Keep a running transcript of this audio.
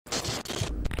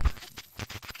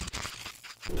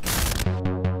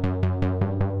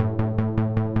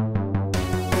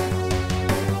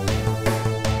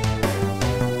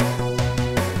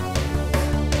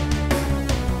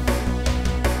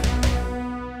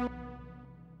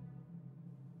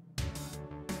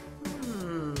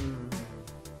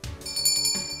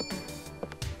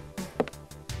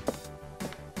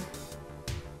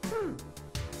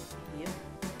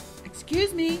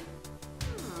Excuse me?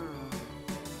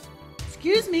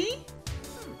 Excuse me?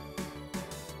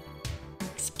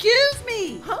 Excuse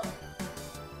me? Huh?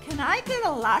 Can I get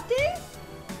a latte?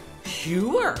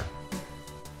 Sure.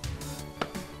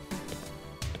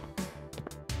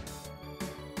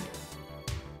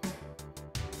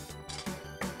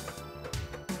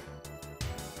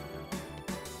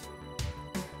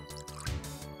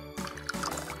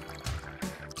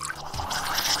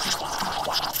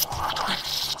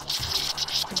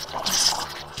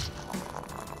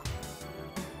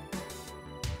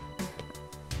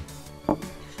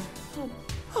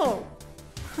 Oh.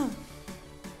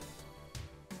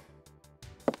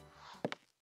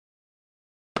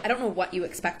 I don't know what you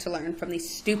expect to learn from these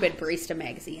stupid barista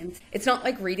magazines. It's not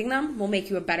like reading them will make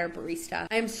you a better barista.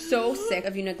 I am so sick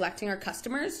of you neglecting our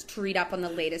customers to read up on the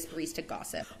latest barista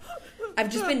gossip.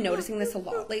 I've just been noticing this a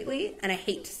lot lately, and I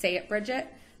hate to say it, Brigitte,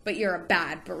 but you're a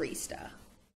bad barista.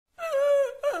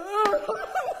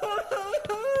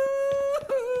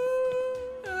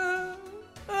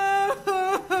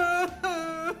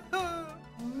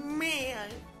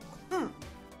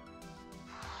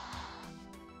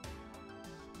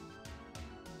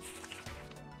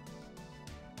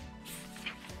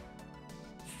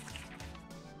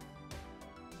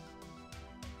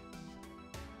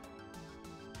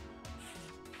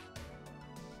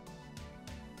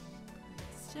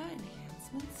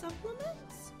 Enhancement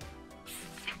supplements?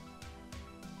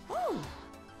 Oh,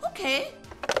 okay.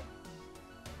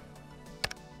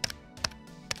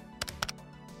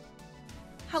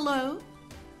 Hello,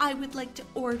 I would like to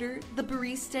order the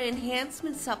barista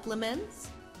enhancement supplements.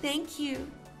 Thank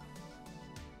you.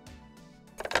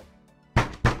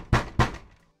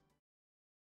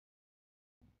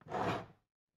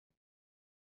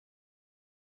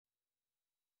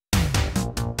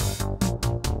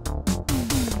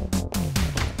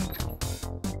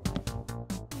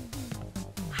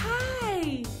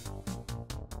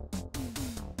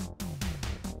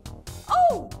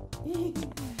 Oh!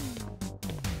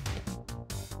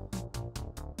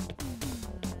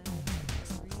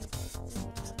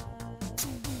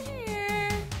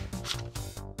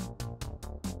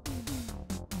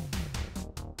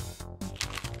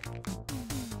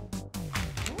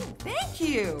 Thank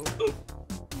you.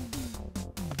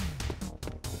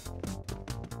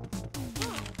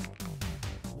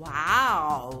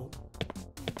 Wow.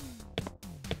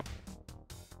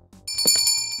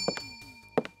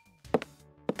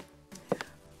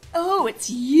 Oh, it's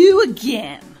you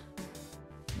again.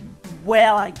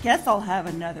 Well, I guess I'll have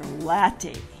another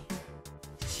latte.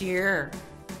 Sure.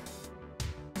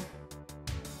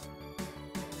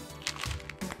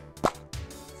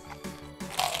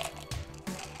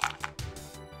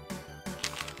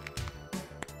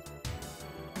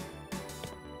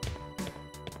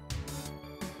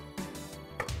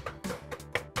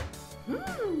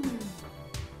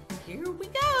 Here we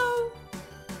go.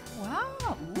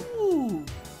 Wow. Ooh.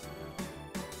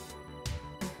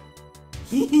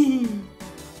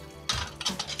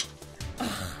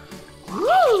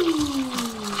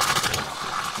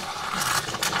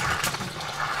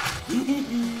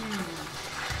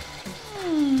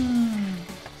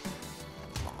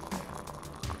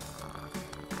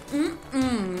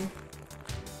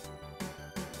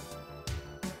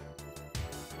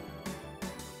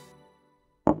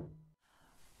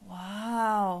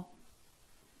 Wow.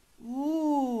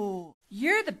 Ooh.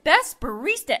 You're the best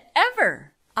barista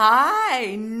ever.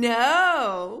 I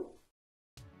know.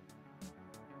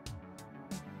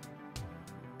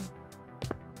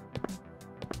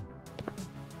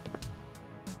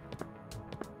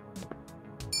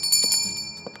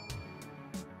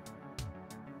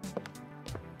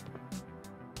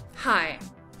 Hi,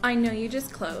 I know you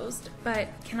just closed, but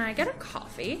can I get a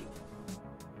coffee?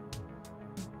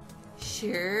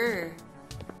 Sure.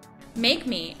 Make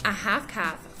me a half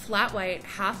calf, flat white,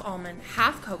 half almond,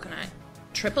 half coconut,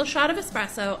 triple shot of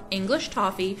espresso, English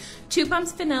toffee, 2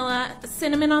 pumps vanilla,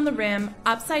 cinnamon on the rim,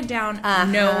 upside down,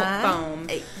 no foam.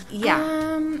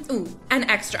 Yeah. Ooh, and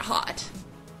extra hot.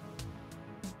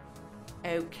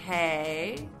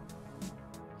 Okay.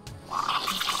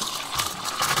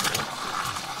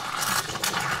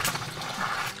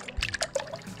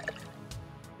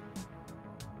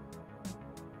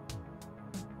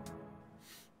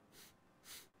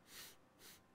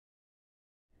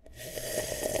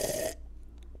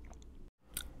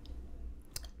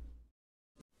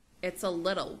 It's a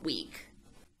little weak.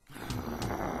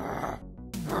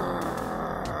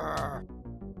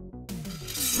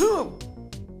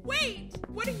 Wait!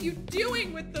 What are you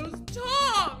doing with those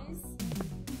tongs?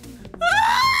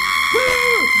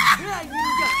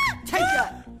 Take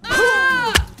that!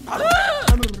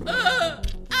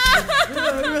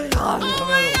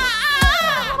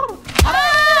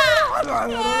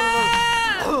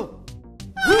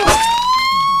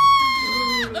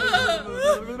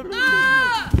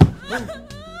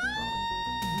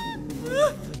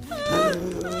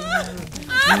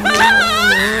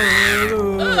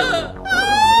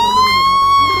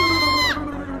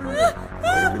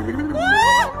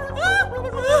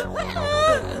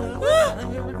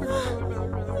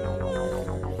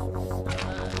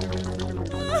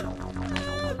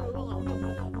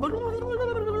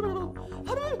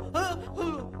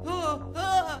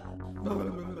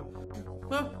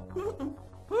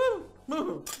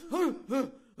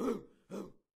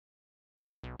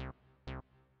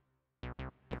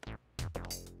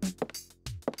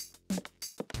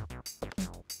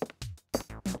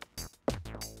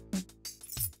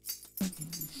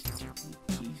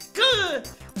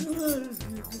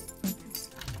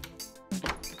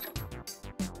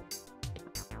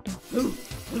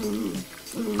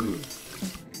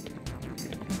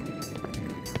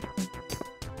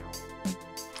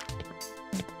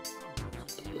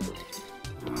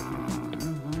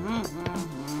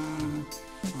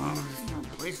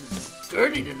 This is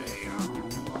dirty today.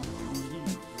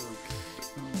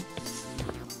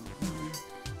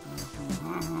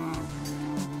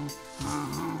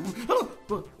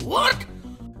 What?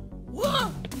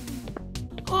 What?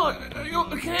 Oh, are you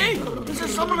okay? Is there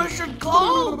someone I should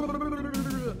call?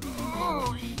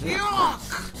 Oh, yuck!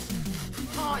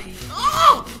 Oh,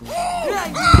 oh!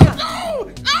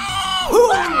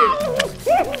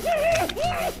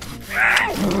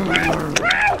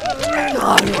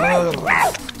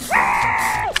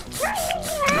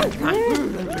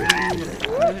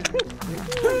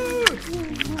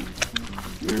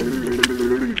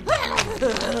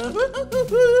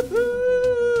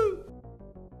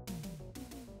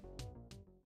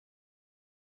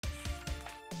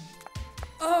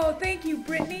 Oh, thank you,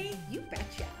 Brittany. You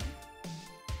betcha.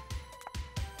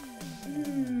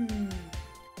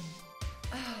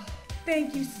 Oh,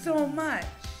 thank you so much.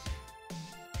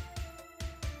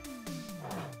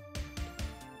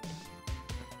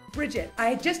 Brigitte,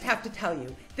 I just have to tell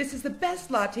you, this is the best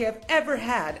latte I've ever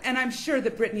had, and I'm sure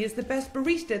that Brittany is the best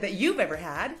barista that you've ever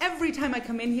had. Every time I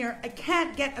come in here, I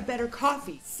can't get a better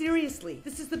coffee. Seriously,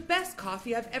 this is the best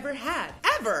coffee I've ever had.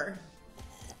 Ever!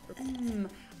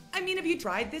 I mean, have you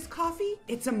tried this coffee?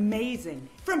 It's amazing.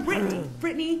 From Brittany.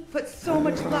 Brittany puts so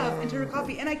much love into her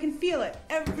coffee, and I can feel it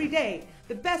every day.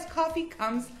 The best coffee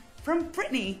comes from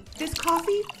Brittany. This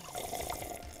coffee,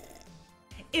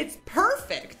 it's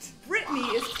perfect. Brittany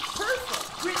is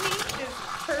perfect. Brittany is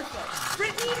perfect.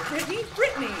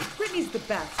 Brittany. Brittany's the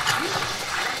best.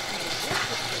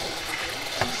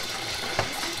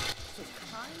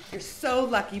 You're so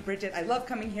lucky, Brigitte. I love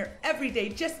coming here every day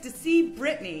just to see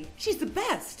Brittany. She's the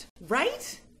best,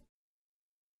 right?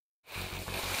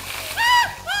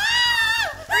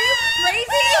 Are you crazy?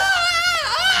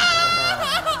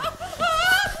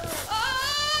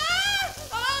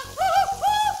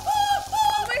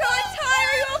 Oh my god, Ty,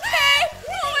 are you okay?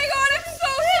 Oh my god, I'm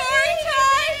so sorry,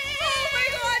 Ty. Oh my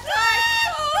god, Ty.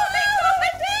 Oh my god.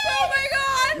 Oh my god.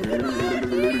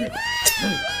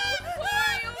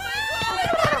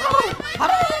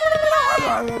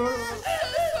 I'm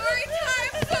so sorry, Ty.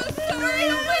 I'm so sorry.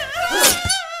 Oh my god.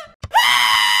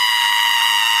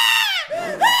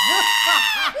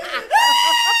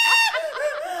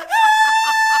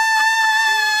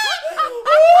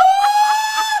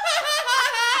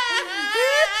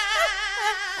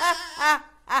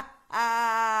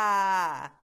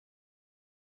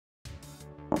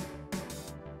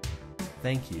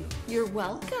 Thank you. You're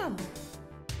welcome.